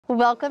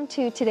Welcome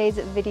to today's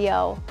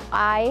video.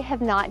 I have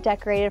not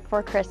decorated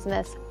for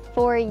Christmas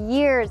for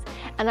years,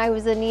 and I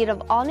was in need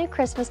of all new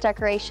Christmas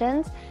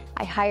decorations.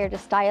 I hired a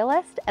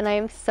stylist, and I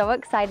am so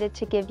excited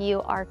to give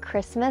you our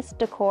Christmas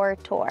decor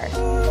tour.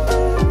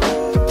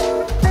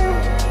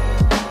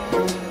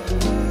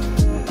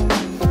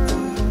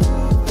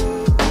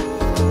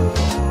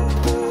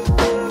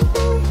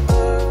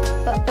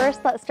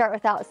 First, let's start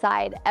with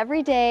outside.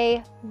 Every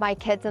day, my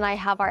kids and I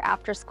have our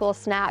after-school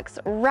snacks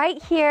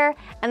right here,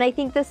 and I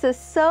think this is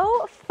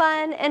so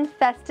fun and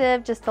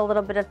festive. Just a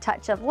little bit of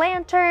touch of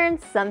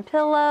lanterns, some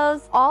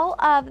pillows. All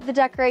of the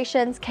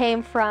decorations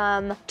came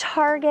from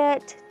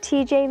Target,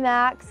 TJ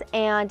Maxx,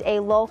 and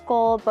a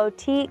local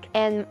boutique,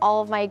 and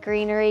all of my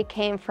greenery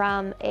came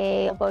from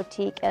a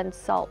boutique in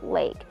Salt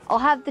Lake. I'll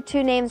have the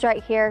two names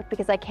right here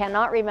because I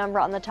cannot remember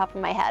on the top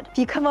of my head. If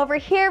you come over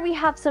here, we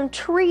have some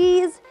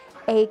trees,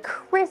 a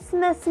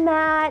Christmas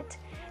mat,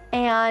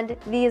 and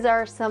these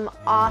are some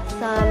awesome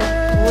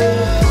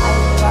wreaths.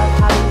 I love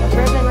having the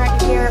ribbon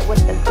right here with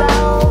the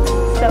bells,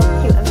 so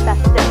cute and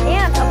festive.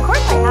 And of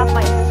course I have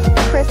my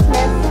Christmas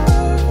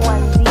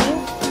onesie.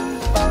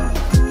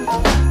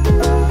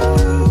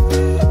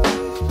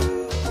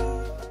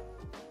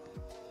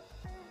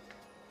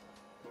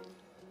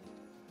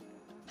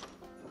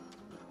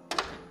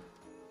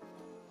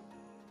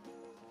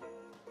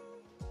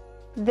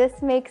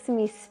 This makes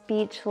me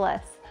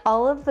speechless.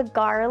 All of the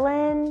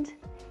garland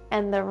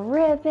and the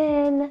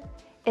ribbon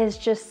is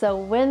just so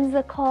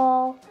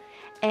whimsical,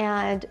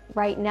 and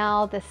right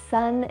now the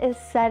sun is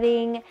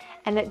setting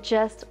and it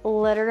just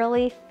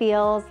literally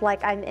feels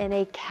like I'm in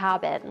a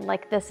cabin.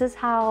 Like, this is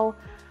how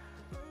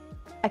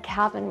a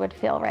cabin would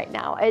feel right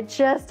now. It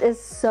just is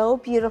so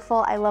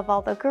beautiful. I love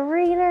all the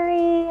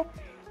greenery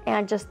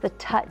and just the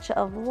touch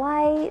of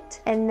light.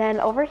 And then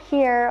over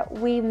here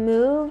we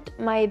moved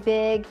my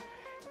big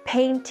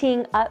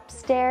painting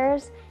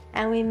upstairs,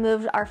 and we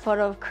moved our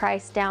photo of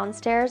Christ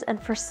downstairs, and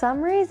for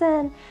some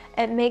reason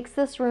it makes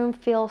this room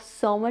feel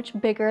so much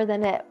bigger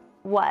than it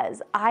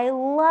was. I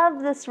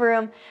love this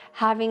room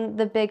having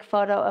the big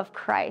photo of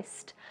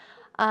Christ.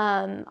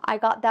 I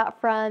got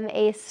that from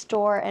a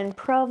store in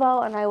Provo,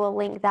 and I will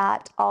link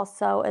that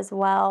also as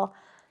well.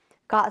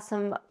 Got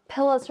some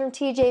pillows from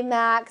TJ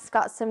Maxx,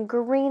 got some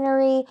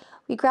greenery.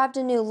 We grabbed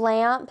a new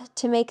lamp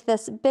to make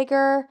this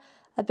bigger,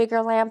 a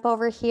bigger lamp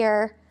over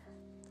here.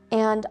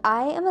 And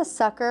I am a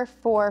sucker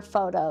for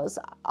photos.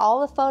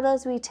 All the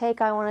photos we take,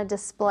 I want to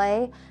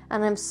display,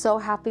 and I'm so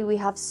happy we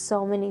have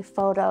so many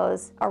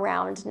photos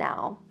around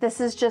now.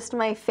 This is just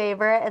my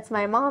favorite. It's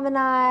my mom and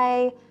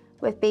I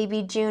with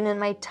baby June in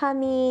my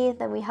tummy.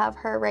 Then we have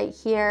her right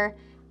here.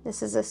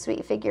 This is a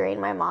sweet figurine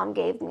my mom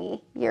gave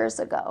me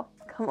years ago.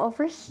 Come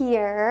over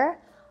here.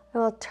 I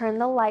will turn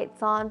the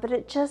lights on, but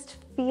it just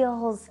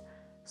feels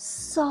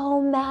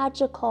so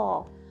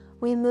magical.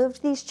 We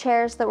moved these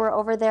chairs that were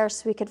over there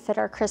so we could fit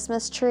our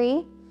Christmas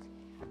tree,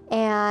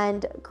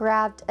 and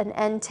grabbed an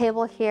end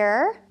table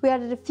here. We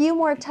added a few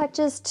more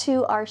touches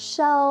to our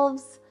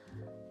shelves.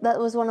 That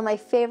was one of my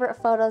favorite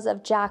photos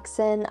of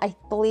Jackson. I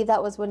believe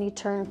that was when he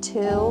turned 2.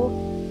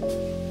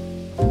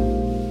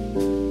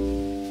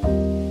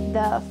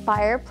 The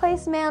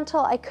fireplace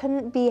mantle I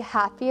couldn't be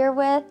happier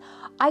with.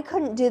 I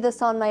couldn't do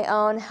this on my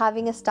own.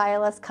 Having a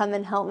stylist come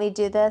and help me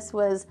do this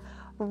was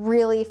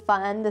really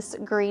fun. This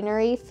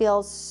greenery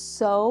feels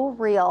so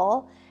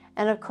real.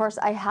 And of course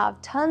I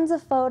have tons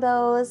of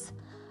photos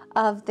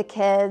of the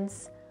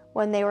kids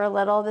when they were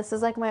little. This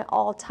is like my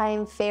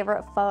all-time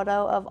favorite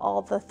photo of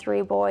all the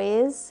 3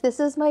 boys. This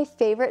is my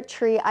favorite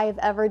tree I've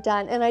ever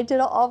done, and I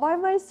did it all by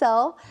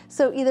myself.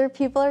 So either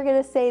people are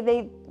gonna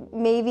say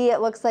maybe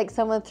it looks like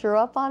someone threw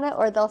up on it,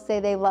 or they'll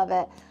say they love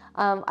it.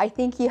 I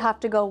think you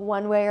have to go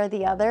one way or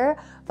the other,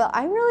 but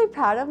I'm really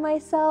proud of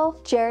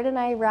myself. Jared and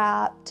I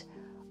wrapped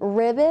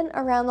ribbon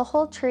around the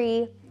whole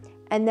tree,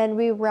 and then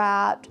we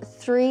wrapped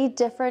 3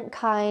 different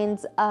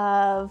kinds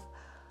of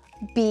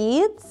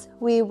beads.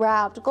 We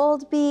wrapped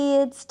gold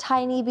beads,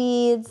 tiny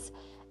beads,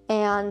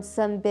 and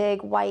some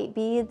big white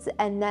beads,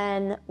 and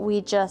then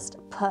we just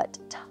put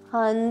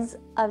tons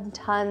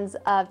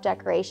of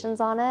decorations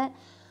on it.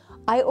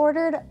 I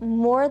ordered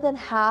more than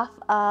half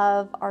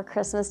of our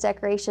Christmas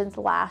decorations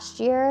last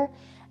year,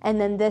 and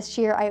then this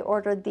year I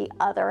ordered the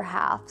other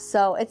half.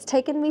 So it's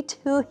taken me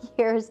 2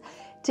 years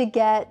to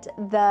get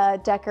the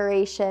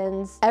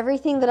decorations.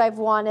 Everything that I've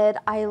wanted.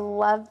 I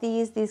love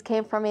these. These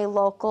came from a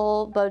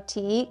local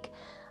boutique.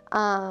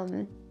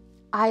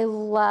 I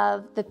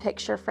love the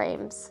picture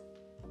frames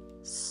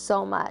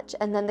so much.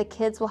 And then the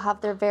kids will have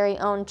their very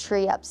own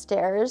tree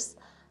upstairs,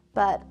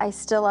 but I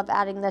still love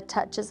adding the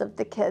touches of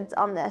the kids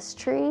on this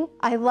tree.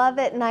 I love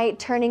at night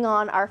turning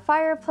on our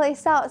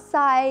fireplace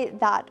outside.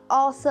 That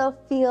also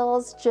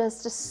feels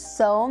just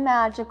so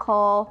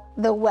magical.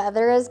 The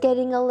weather is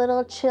getting a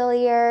little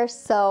chillier,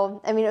 so,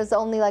 I mean, it was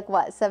only like,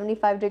 what,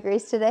 75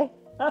 degrees today?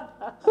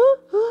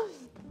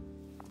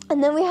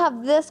 And then we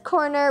have this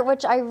corner,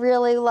 which I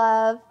really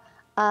love.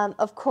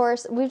 Of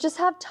course, we just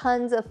have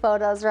tons of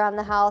photos around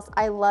the house.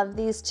 I love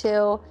these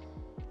two,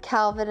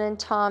 Calvin and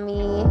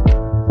Tommy.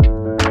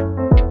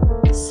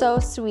 so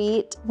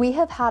sweet. We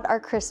have had our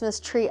Christmas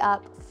tree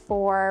up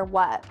for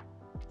what,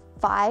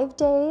 5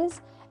 days,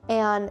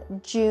 and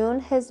June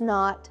has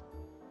not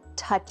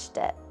touched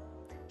it.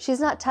 She's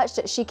not touched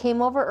it. She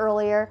came over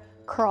earlier,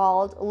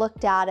 crawled,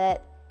 looked at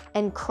it,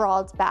 and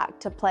crawled back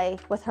to play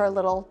with her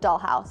little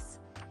dollhouse.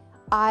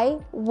 I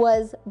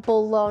was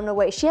blown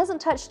away. She hasn't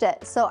touched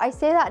it. So I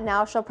say that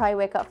now, she'll probably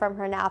wake up from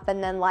her nap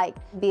and then like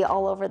be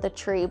all over the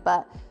tree.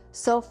 But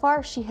so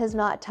far she has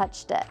not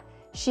touched it.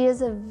 She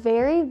is a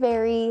very,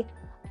 very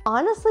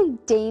honestly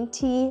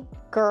dainty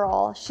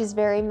girl. She's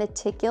very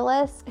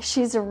meticulous.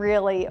 She's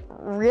really,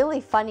 really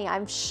funny.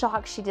 I'm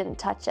shocked she didn't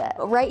touch it.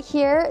 Right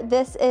here,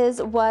 this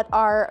is what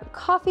our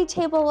coffee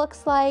table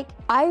looks like.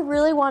 I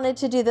really wanted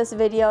to do this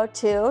video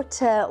too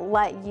to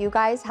let you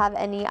guys have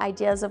any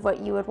ideas of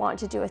what you would want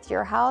to do with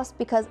your house,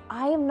 because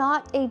I am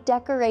not a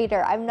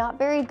decorator. I'm not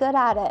very good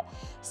at it.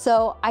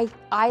 So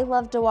I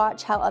love to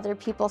watch how other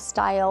people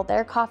style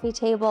their coffee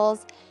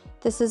tables.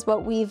 This is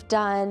what we've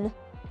done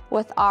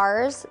with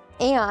ours,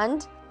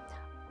 and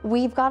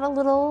we've got a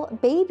little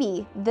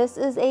baby. This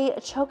is a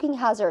choking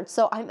hazard,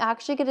 so I'm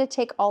actually gonna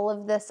take all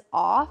of this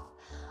off,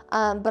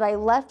 but I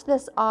left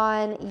this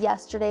on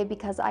yesterday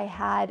because I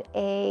had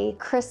a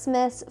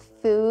Christmas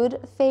food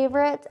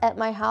favorite at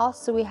my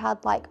house. So we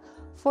had like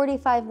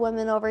 45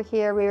 women over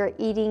here. We were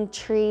eating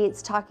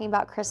treats, talking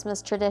about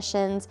Christmas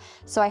traditions.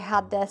 So I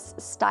had this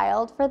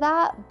styled for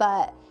that,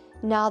 but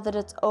now that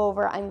it's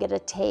over, I'm gonna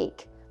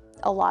take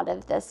a lot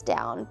of this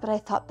down. But I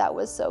thought that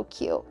was so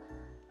cute.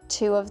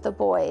 2 of the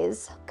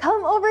boys.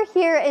 Come over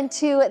here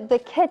into the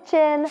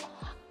kitchen.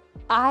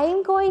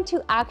 I'm going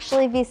to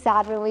actually be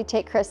sad when we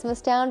take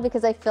Christmas down,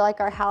 because I feel like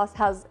our house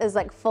is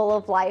like full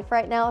of life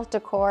right now with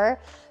decor.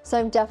 So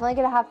I'm definitely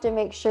gonna have to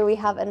make sure we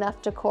have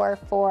enough decor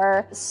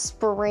for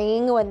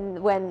spring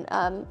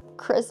when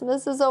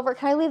Christmas is over.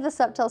 Can I leave this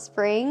up till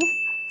spring?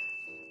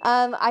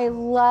 I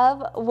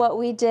love what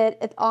we did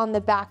on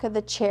the back of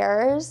the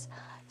chairs.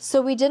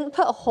 So we didn't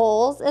put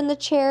holes in the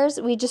chairs.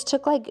 We just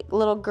took like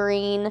little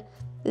green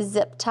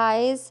zip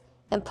ties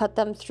and put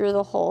them through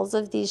the holes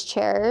of these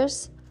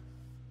chairs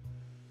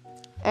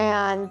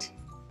and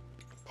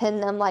pin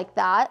them like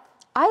that.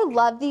 I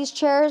love these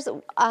chairs.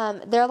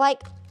 They're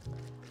like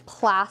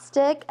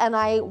plastic, and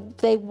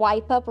they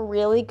wipe up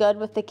really good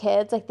with the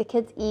kids. Like the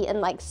kids eat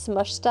and like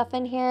smush stuff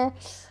in here.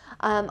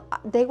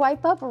 They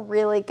wipe up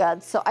really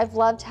good. So I've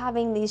loved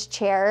having these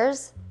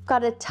chairs.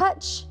 Got a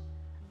touch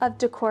of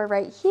decor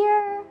right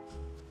here.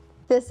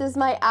 This is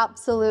my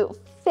absolute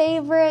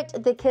favorite.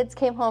 The kids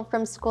came home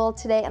from school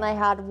today and I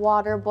had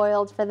water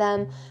boiled for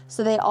them.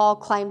 So they all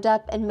climbed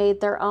up and made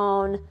their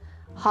own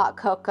hot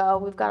cocoa.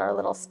 We've got our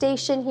little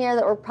station here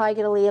that we're probably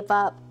gonna leave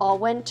up all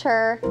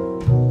winter.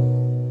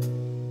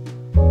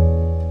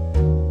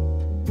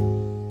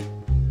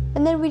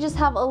 And then we just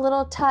have a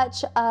little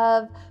touch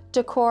of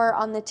decor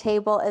on the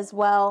table as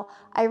well.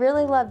 I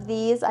really love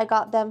these. I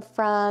got them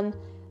from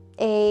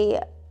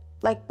a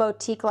like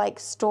boutique like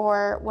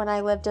store when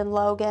I lived in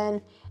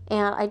Logan,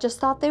 and I just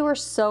thought they were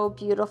so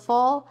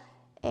beautiful,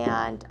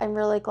 and I'm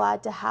really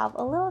glad to have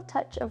a little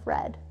touch of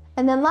red.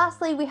 And then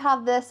lastly, we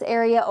have this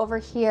area over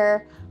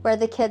here where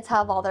the kids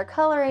have all their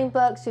coloring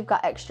books. We've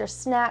got extra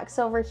snacks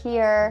over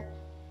here,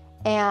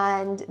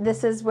 and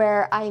this is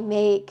where I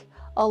make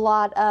a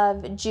lot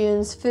of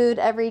June's food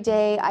every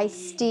day. I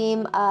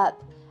steam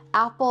up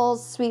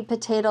apples, sweet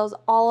potatoes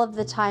all of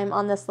the time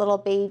on this little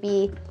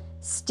baby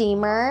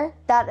steamer.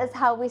 That is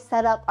how we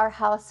set up our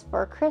house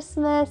for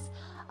Christmas.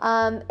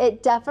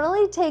 It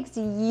definitely takes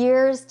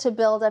years to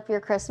build up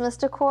your Christmas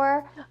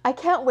decor. I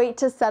can't wait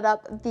to set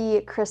up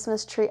the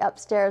Christmas tree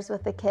upstairs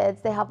with the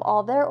kids. They have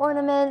all their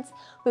ornaments.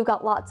 We've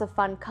got lots of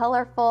fun,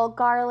 colorful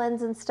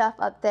garlands and stuff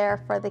up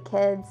there for the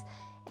kids.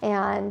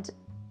 And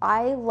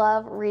I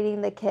love reading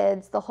the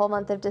kids the whole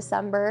month of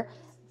December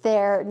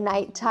their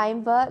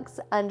nighttime books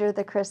under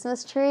the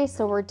Christmas tree,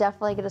 so we're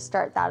definitely going to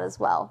start that as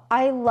well.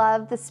 I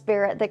love the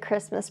spirit that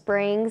Christmas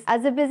brings.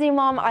 As a busy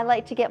mom, I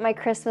like to get my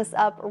Christmas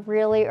up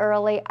really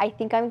early. I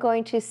think I'm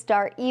going to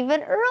start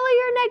even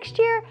earlier next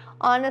year.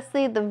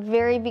 Honestly, the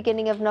very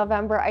beginning of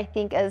November I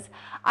think is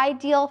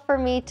ideal for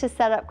me to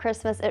set up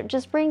Christmas. It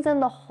just brings in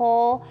the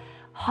whole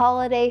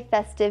holiday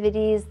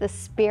festivities, the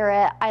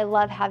spirit. I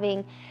love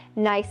having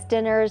nice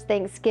dinners,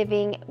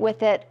 Thanksgiving,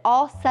 with it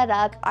all set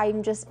up.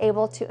 I'm just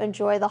able to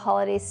enjoy the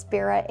holiday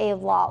spirit a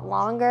lot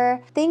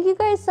longer. Thank you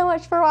guys so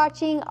much for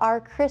watching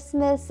our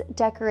Christmas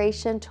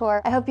decoration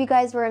tour. I hope you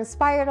guys were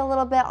inspired a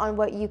little bit on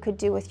what you could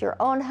do with your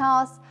own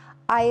house.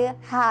 I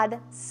had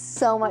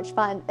so much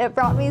fun. It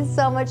brought me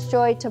so much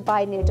joy to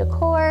buy new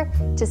decor,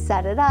 to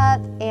set it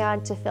up,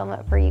 and to film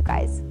it for you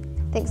guys.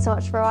 Thanks so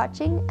much for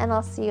watching, and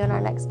I'll see you in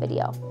our next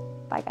video.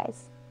 Bye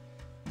guys.